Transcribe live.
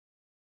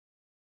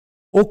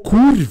O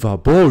kurwa,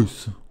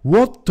 boys!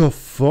 What the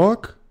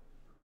fuck?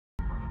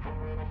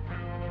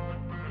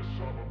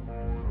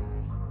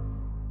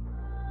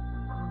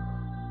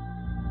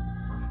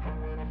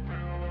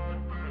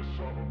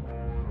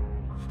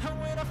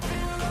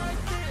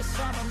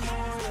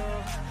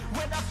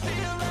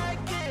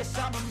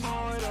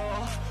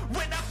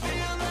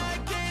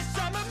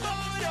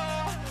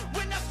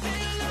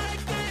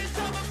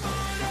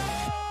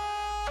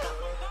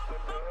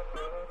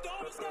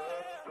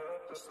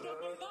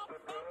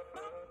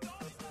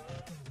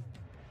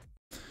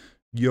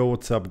 Yo,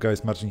 what's up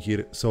guys, Marcin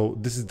here. So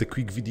this is the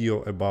quick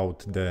video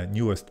about the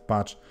newest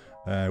patch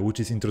which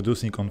is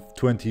introducing on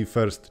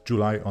 21st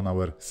July on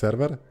our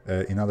server,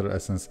 Innadril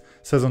Essence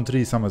Season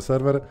 3 Summer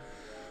server.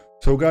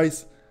 So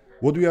guys,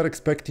 what we are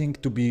expecting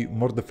to be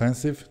more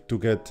defensive, to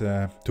get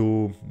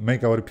to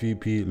make our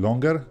PvP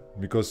longer,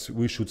 because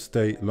we should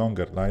stay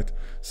longer, right?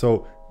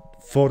 So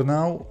for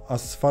now,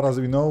 as far as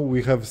we know,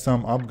 we have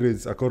some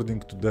upgrades according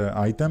to the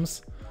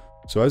items.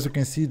 So as you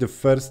can see, the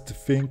first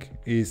thing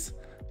is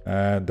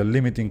the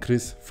limit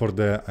increase for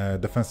the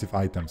defensive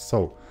items.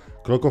 So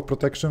cloak of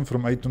protection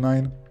from 8 to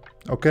 9,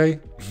 okay,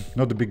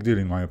 not a big deal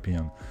in my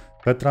opinion.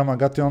 Petra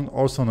Magation,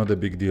 also not a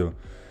big deal.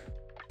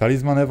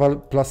 Talisman Eva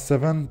plus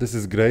 7, this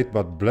is great,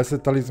 but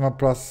Blessed Talisman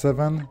plus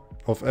 7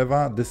 of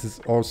Eva, this is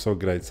also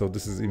great, so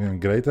this is even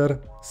greater.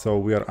 So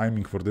we are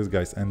aiming for this,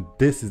 guys, and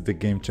this is the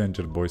game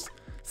changer, boys.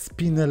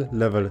 Spinel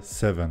level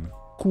 7,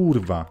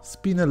 kurwa,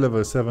 Spinel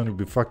level 7 will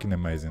be fucking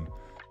amazing.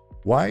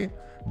 Why?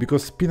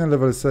 Because Spinel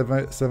level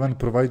 7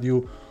 provide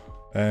you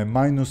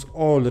minus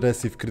all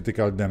receive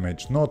critical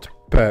damage, not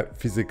per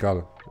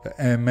physical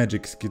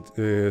magic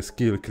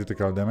skill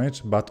critical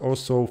damage, but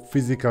also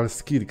physical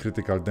skill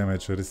critical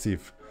damage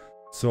receive.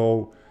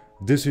 So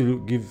this will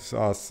give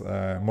us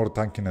more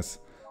tankiness.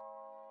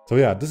 So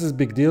yeah, this is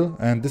big deal,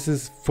 and this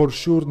is for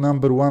sure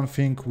number one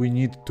thing we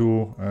need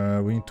to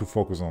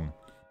focus on.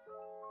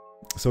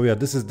 So yeah,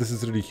 this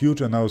is really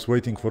huge, and I was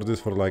waiting for this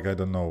for like, I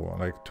don't know,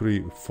 like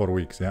 3-4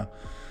 weeks, yeah.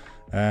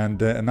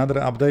 And another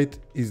update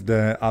is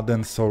the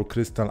Aden Soul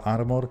Crystal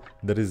Armor.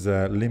 There is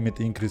a limit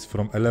increase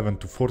from 11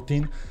 to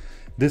 14.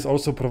 This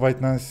also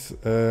provides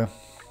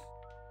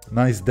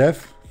nice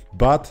def,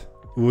 but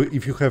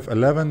if you have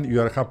 11, you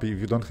are happy.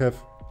 If you don't have,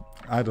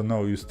 I don't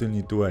know, you still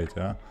need to wait,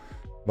 yeah.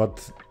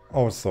 But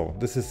also,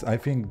 this is, I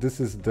think this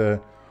is the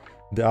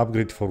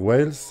upgrade for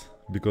whales,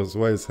 because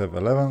whales have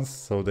 11s,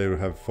 so they will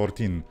have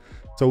 14.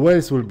 So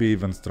whales will be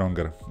even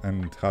stronger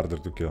and harder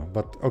to kill,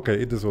 but okay,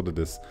 it is what it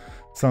is.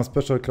 Some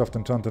special craft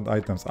enchanted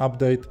items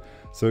update,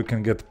 so you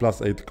can get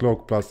 +8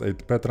 cloak,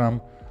 +8 petram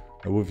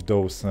with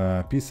those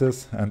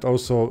pieces, and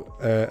also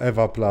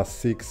Eva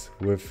 +6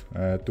 with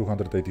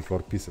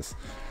 284 pieces.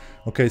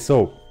 Okay,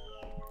 so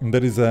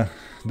there is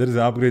an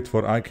upgrade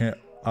for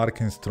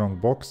Arcane Strong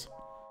Box.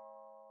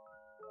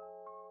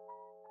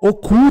 Oh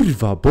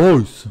kurwa,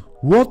 boys!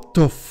 What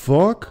the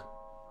fuck?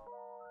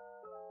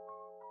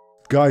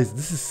 Guys,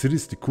 this is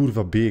seriously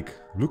kurwa big.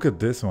 Look at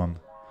this one.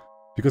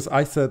 Because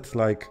I said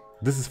like,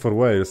 this is for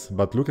whales,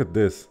 but look at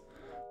this.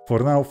 For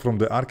now, from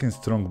the Arcane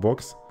Strong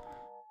Box,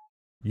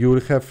 you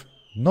will have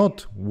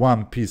not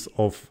one piece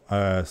of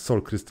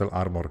Soul Crystal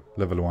Armor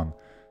level 1,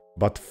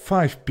 but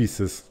 5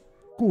 pieces.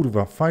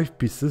 Kurwa, 5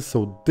 pieces.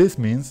 So this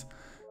means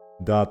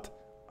that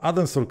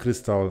Aden Soul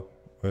Crystal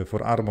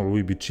for armor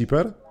will be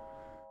cheaper,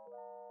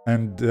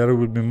 and there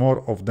will be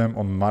more of them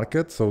on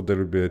market, so they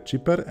will be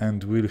cheaper,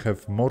 and we'll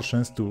have more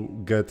chance to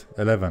get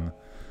 11.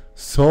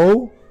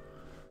 So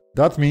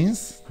that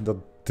means that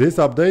this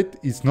update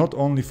is not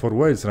only for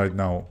whales right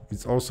now,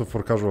 it's also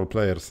for casual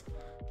players.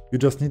 You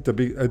just need a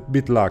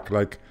bit luck,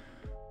 like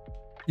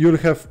you'll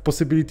have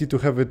possibility to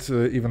have it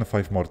even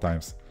 5 more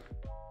times,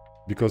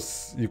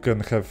 because you can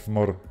have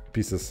more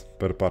pieces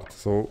per part.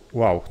 So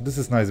wow, this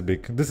is nice,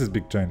 this is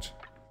big change.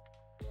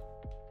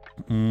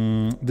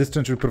 This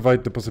change will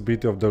provide the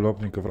possibility of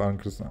developing of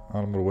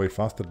armor way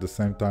faster, at the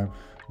same time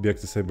be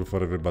accessible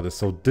for everybody.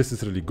 So this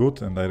is really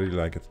good, and I really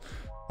like it.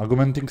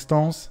 Augmenting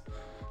stones.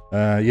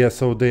 Yeah,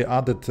 so they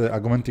added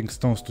augmenting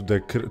stones to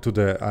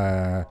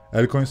the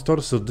Elcoin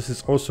store. So this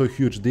is also a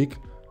huge dig,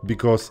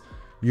 because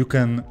you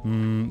can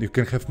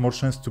have more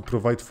chance to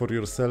provide for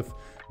yourself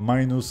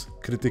minus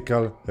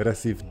critical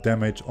receive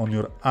damage on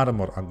your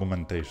armor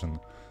augmentation.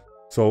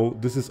 So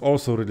this is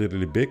also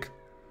really big.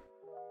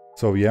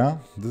 So yeah,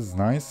 this is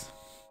nice.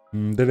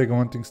 The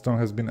augmenting stone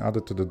has been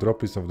added to the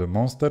drop list of the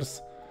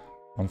monsters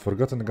on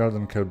Forgotten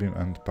Garden, Kelbim,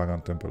 and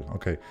Pagan Temple.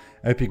 Okay,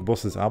 epic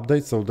bosses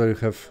update. So they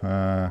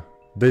have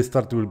day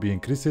start will be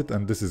increased,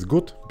 and this is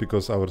good,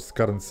 because our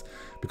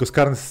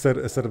current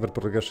server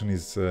progression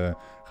is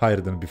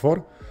higher than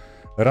before.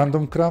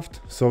 Random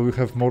craft, so we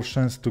have more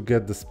chance to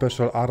get the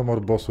special armor,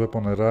 boss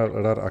weapon, and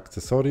rare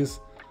accessories.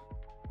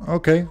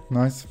 Okay,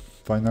 nice,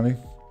 finally.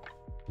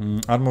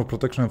 Armor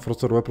protection and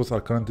froster weapons are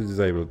currently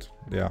disabled.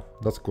 Yeah,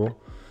 that's cool.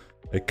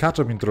 A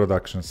catch-up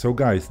introduction. So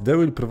guys, they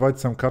will provide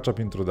some catch-up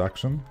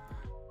introduction.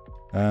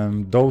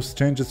 Those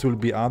changes will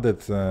be added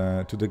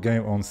to the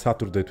game on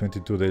Saturday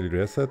 22 daily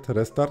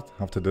restart,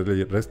 after the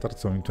daily restart,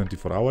 so in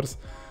 24 hours.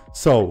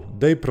 So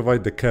they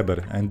provide the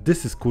kebber, and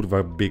this is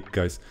kurwa big,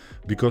 guys,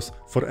 because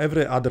for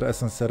every other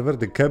Essence server,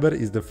 the kebber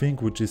is the thing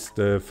which is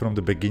from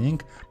the beginning,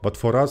 but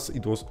for us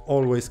it was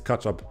always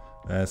catch-up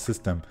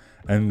system.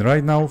 And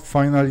right now,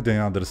 finally, they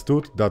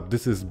understood that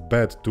this is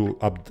bad to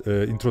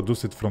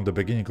introduce it from the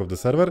beginning of the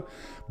server,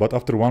 but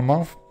after 1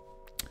 month,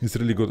 it's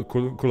really good,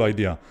 cool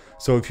idea.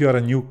 So if you are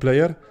a new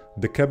player,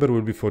 the kebber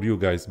will be for you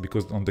guys,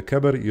 because on the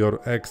kebber your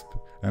exp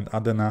and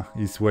Adena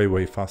is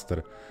way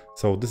faster.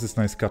 So this is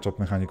nice catch-up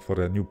mechanic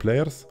for new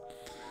players.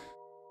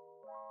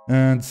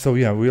 And so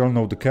yeah, we all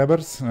know the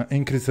kebbers.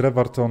 Increase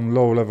reward on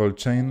low level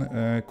chain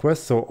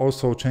quests. So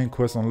also chain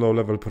quests on low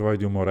level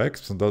provide you more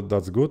exp, so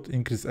that's good.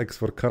 Increase X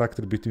for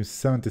character between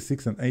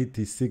 76 and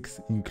 86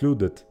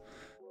 included.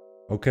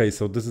 Okay,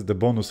 so this is the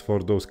bonus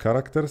for those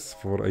characters,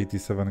 for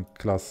 87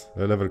 class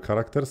level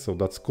characters, so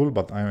that's cool,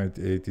 but I'm at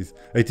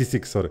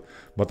 86, sorry,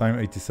 but I'm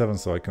 87,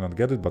 so I cannot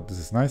get it, but this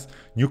is nice.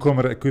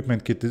 Newcomer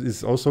equipment kit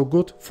is also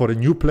good for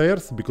new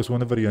players, because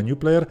whenever you're a new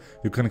player,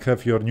 you can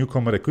have your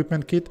newcomer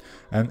equipment kit,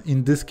 and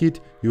in this kit,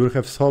 you will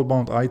have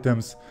soulbound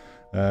items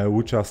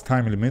which are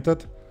time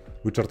limited,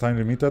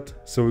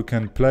 so you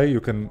can play, you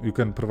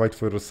can provide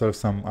for yourself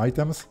some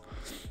items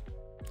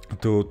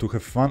to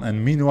have fun,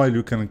 and meanwhile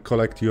you can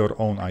collect your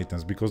own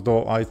items, because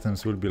those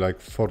items will be like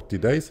 30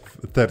 days,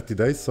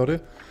 sorry,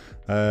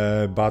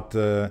 but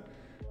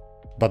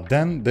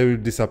then they will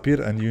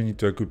disappear and you need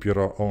to equip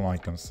your own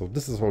items. So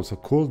this is also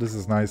cool, this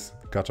is nice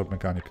catch-up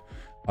mechanic.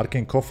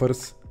 Arcane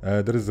coffers,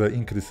 there is an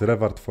increased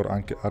reward for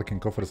arcane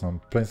coffers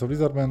on Plains of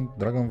Lizardman,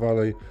 Dragon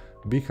Valley,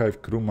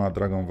 Beehive, Kruma,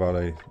 Dragon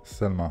Valley,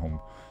 Selmahum.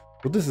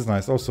 So this is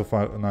nice, also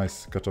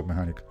nice catch-up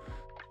mechanic.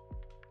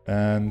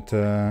 And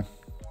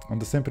on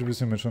the same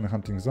previously mentioned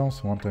hunting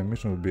zones, one-time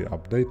mission will be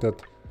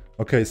updated.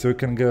 Okay, so you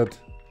can get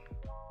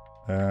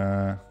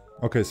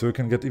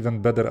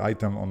even better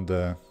item on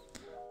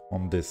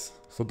this.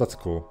 So that's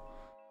cool.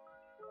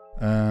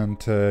 And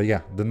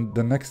yeah,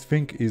 the next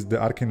thing is the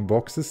arcane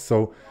boxes.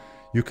 So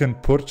you can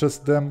purchase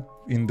them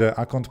in the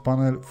account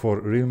panel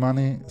for real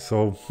money.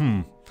 So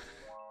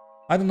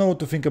I don't know what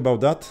to think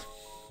about that.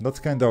 That's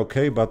kind of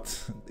okay,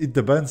 but it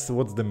depends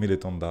what's the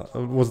limit on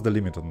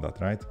that,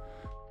 right?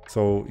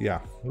 So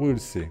yeah, we'll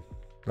see.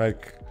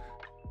 Like,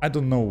 I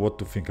don't know what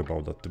to think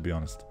about that, to be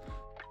honest.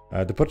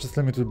 The purchase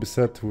limit will be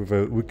set with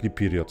a weekly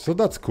period, so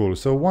that's cool.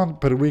 So 1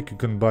 per week you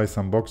can buy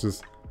some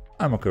boxes.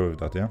 I'm okay with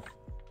that, yeah.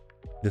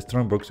 The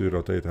strong box will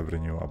rotate every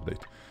new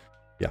update.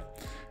 Yeah.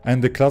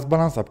 And the class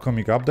balance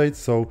upcoming updates.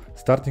 So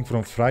starting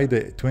from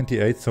Friday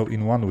 28th, so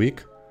in 1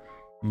 week,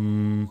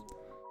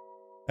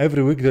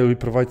 every week they will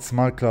provide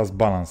small class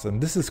balance,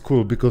 and this is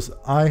cool because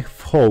I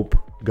hope,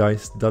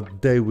 guys,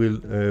 that they will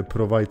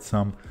provide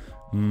some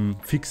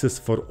fixes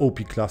for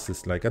OP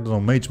classes, like, I don't know,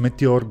 Mage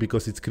Meteor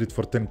because it's crit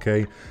for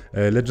 10k,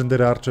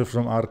 Legendary Archer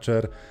from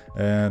Archer,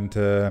 and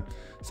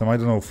some, I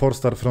don't know,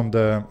 4-star from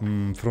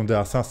the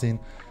Assassin.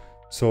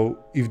 So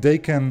if they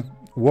can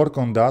work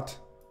on that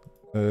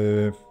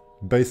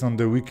based on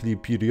the weekly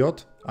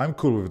period, I'm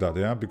cool with that,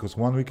 yeah, because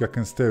 1 week I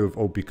can stay with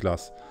OP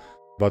class.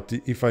 But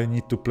if I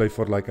need to play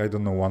for, like, I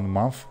don't know, 1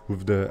 month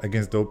with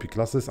against the OP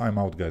classes, I'm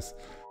out, guys.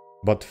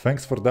 But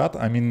thanks for that.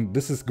 I mean,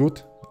 this is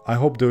good. I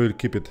hope they will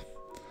keep it,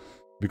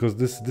 because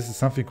this is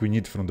something we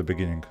need from the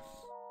beginning.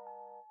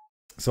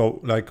 So,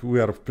 like, we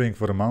are playing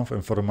for a month,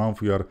 and for a month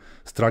we are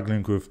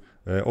struggling with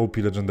OP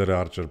Legendary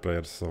Archer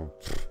players. So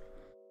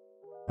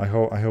I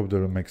hope they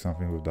will make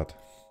something with that.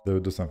 They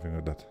will do something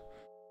with that.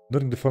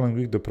 During the following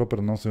week, the proper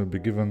announcement will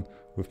be given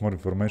with more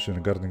information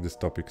regarding this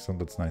topic, so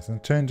that's nice.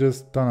 And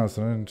changes, tunnels,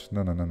 range,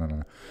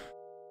 no.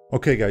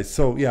 Okay, guys,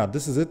 so yeah,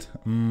 this is it.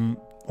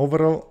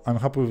 Overall, I'm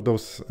happy with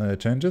those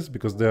changes,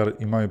 because they are,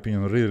 in my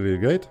opinion, really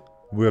great.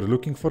 We are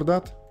looking for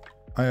that.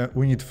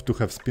 We need to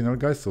have spinel,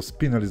 guys, so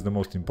spinel is the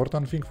most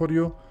important thing for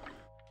you.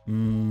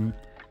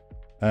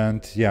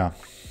 And yeah,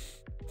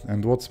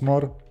 and what's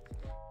more?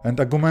 And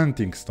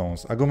augmenting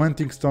stones,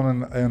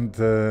 and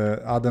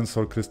Aden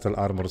Soul Crystal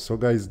Armor. So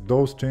guys,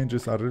 those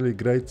changes are really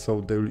great,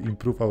 so they will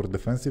improve our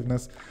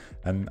defensiveness,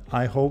 and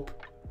I hope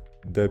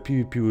the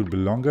PvP will be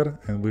longer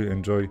and we'll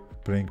enjoy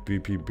playing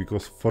PvP,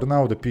 because for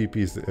now the PvP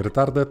is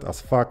retarded as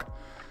fuck,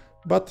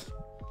 but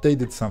they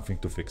did something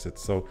to fix it,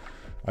 so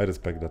I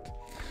respect that.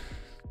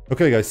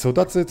 Okay guys, so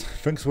that's it.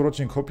 Thanks for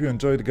watching, hope you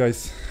enjoyed,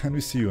 guys, and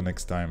we see you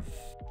next time.